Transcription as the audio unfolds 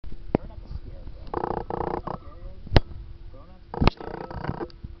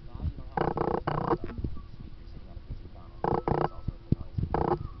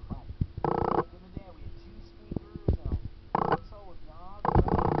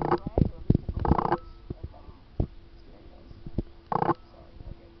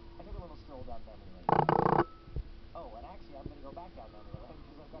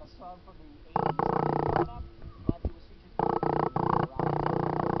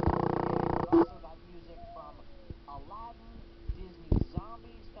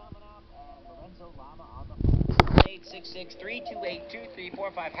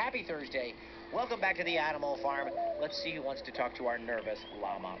Happy Thursday. Welcome back to the Animal Farm. Let's see who wants to talk to our nervous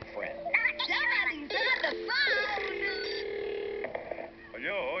llama friend. Somebody's on the phone.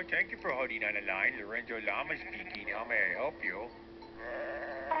 Hello, thank you for holding on the line. Lorenzo Llama speaking. How may I help you?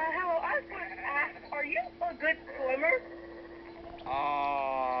 Hello. I was going to ask, are you a good swimmer?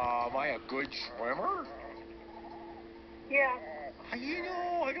 Am I a good swimmer? Yeah. I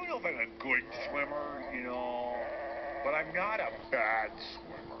don't know if I'm a good swimmer, but I'm not a bad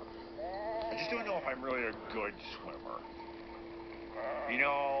swimmer. I just don't know if I'm really a good swimmer.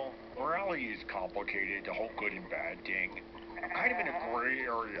 Morality is complicated, the whole good and bad thing. I'm kind of in a gray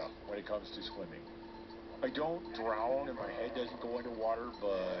area when it comes to swimming. I don't drown and my head doesn't go underwater,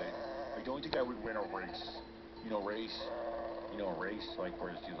 but I don't think I would win a race. Race? A race, like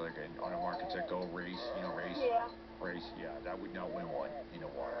where it's like on a market set go race, race. Yeah. Race, yeah, that would not win one in the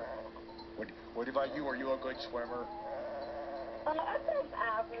water. What about you? Are you a good swimmer? I think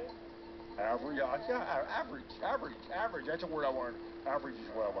average. Average? Yeah, average. That's a word I want. Average is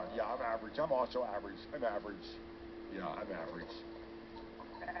what I want. Yeah, I'm average. I'm also average. I'm average. Yeah, I'm average.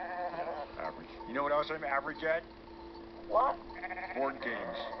 Yeah, average. You know what else I'm average at? What? Board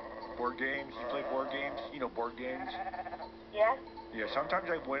games. Board games? You play board games? Board games? Yeah. Yeah, sometimes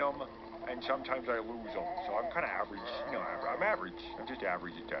I win them, and sometimes I lose them. So I'm kind of average. I'm average. I'm just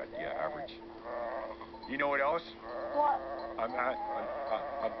average at that. Yeah, average. You know what else? What?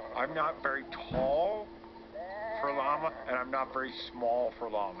 I'm not very tall for llama, and I'm not very small for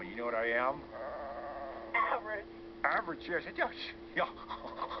llama. You know what I am? Average. Average, yes. Yeah.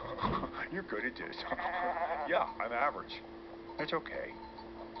 You're good at this. Yeah, I'm average. That's okay.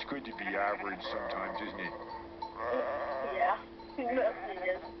 It's good to be average sometimes, isn't it? Yeah. Nothing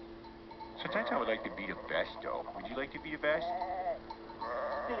is. Sometimes I would like to be the best, though. Would you like to be the best?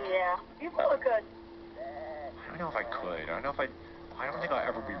 Yeah. You look good. I don't know if I could. I don't think I'll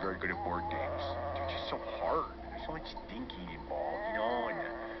ever be very good at board games. They're just so hard. There's so much thinking involved, and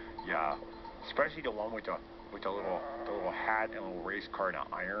yeah, especially the one with the little hat and a little race car and an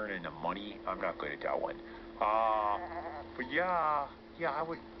iron and the money. I'm not good at that one. But yeah, I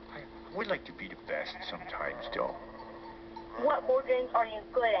would like to be the best sometimes, though. What board games are you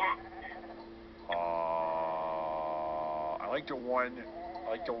good at? I like the one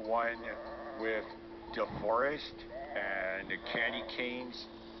with the forest and the candy canes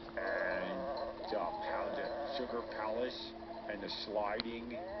and the sugar palace and the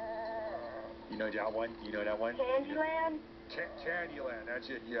sliding. You know that one? Candyland? Candyland. That's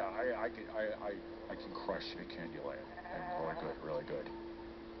it. Yeah, I can crush a Candyland. I'm really good.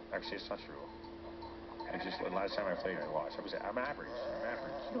 Actually, it's not true. It's just last time I played, I lost. I'm average.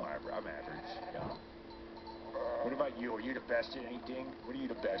 I'm average. Yeah. What about you? Are you the best at anything? What are you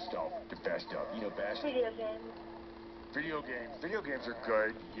the best of? Best? Video games. Video games. Video games are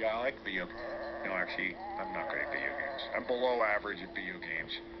good. Yeah, I like video games. No, actually, I'm not good at video games. I'm below average at video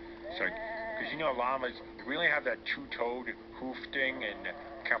games. So, because llamas, we only have that two-toed hoof thing, and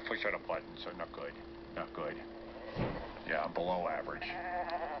can't push out a button, so not good. Not good. Yeah, I'm below average.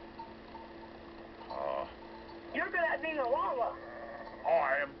 You're good at being a llama. Oh,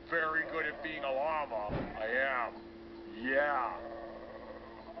 I am very good at being a llama. I am. Yeah.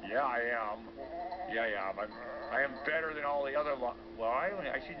 Yeah, I am. Yeah. I am better than all the other llamas. Well, I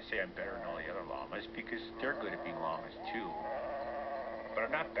shouldn't say I'm better than all the other llamas because they're good at being llamas too. But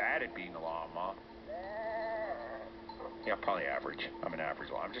I'm not bad at being a llama. Yeah, probably average. I'm an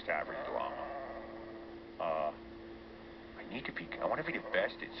average llama. I'm just average llama. I want to be the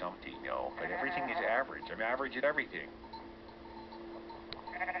best at something, but everything is average. I'm average at everything.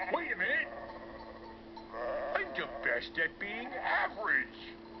 Wait a minute. I'm the best at being average.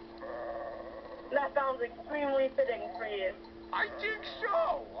 That sounds extremely fitting for you. I think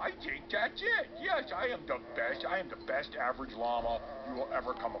so. I think that's it. Yes, I am the best. I am the best average llama you will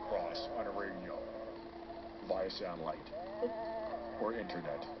ever come across on a radio, via satellite, or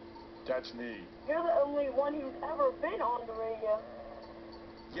internet. That's me. You're the only one who's ever been on the radio.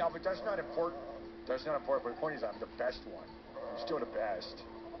 Yeah, but that's not important. But the point is I'm the best one. I'm still the best.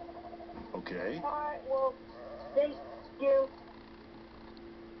 Okay? Alright, well, thank you.